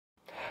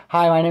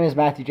Hi, my name is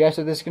Matthew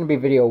Jessup. This is going to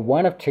be video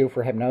 1 of 2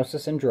 for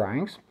hypnosis and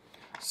drawings.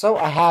 So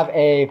I have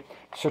a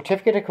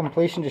certificate of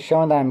completion just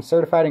showing that I'm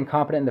certified and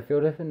competent in the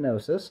field of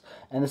hypnosis.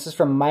 And this is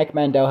from Mike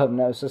Mandel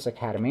Hypnosis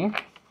Academy.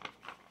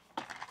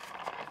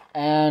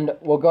 And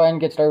we'll go ahead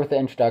and get started with the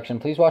introduction.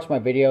 Please watch my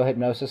video,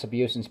 Hypnosis,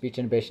 Abuse, and Speech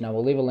Inhibition. I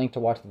will leave a link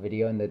to watch the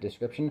video in the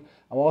description.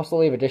 I will also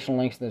leave additional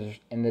links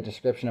in the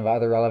description of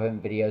other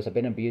relevant videos. I've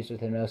been abused with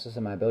hypnosis,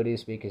 and my ability to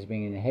speak is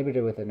being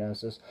inhibited with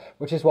hypnosis,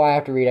 which is why I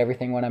have to read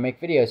everything when I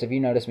make videos. If you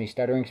notice me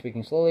stuttering,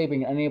 speaking slowly,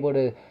 being unable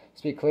to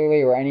speak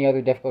clearly, or any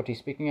other difficulty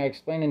speaking, I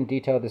explain in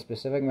detail the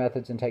specific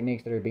methods and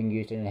techniques that are being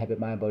used to inhibit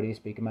my ability to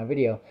speak in my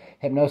video,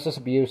 Hypnosis,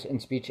 Abuse,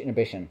 and Speech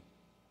Inhibition.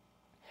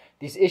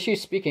 These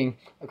issues speaking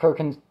occur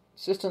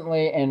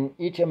consistently in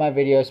each of my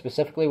videos,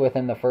 specifically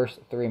within the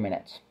first 3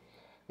 minutes.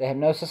 The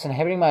hypnosis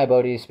inhibiting my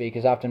ability to speak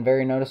is often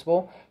very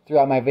noticeable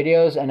throughout my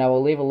videos, and I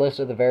will leave a list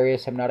of the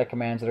various hypnotic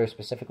commands that are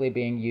specifically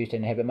being used to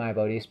inhibit my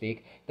ability to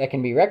speak that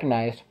can be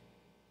recognized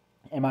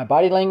in my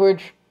body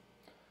language,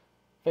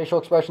 facial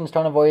expressions,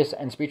 tone of voice,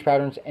 and speech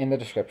patterns in the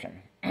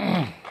description.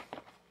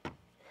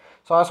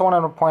 So I also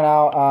wanted to point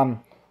out,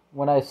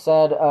 when I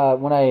said,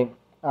 when I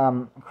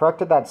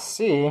corrected that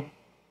C,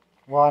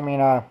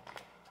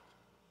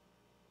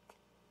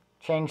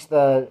 changed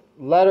the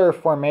letter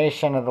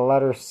formation of the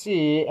letter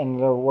C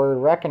and the word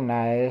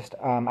recognized.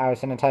 I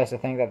was hypnotized to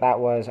think that that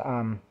was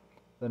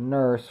the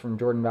nurse from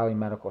Jordan Valley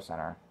Medical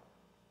Center.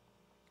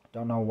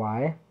 Don't know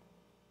why.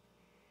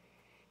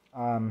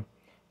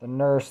 The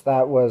nurse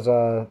that was,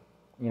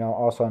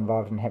 also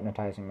involved in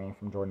hypnotizing me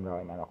from Jordan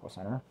Valley Medical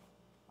Center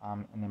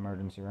in the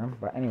emergency room.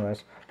 But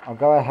anyways, I'll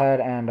go ahead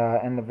and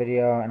end the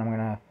video, and I'm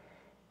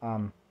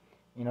going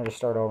to, just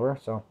start over.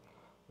 So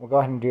we'll go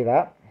ahead and do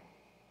that.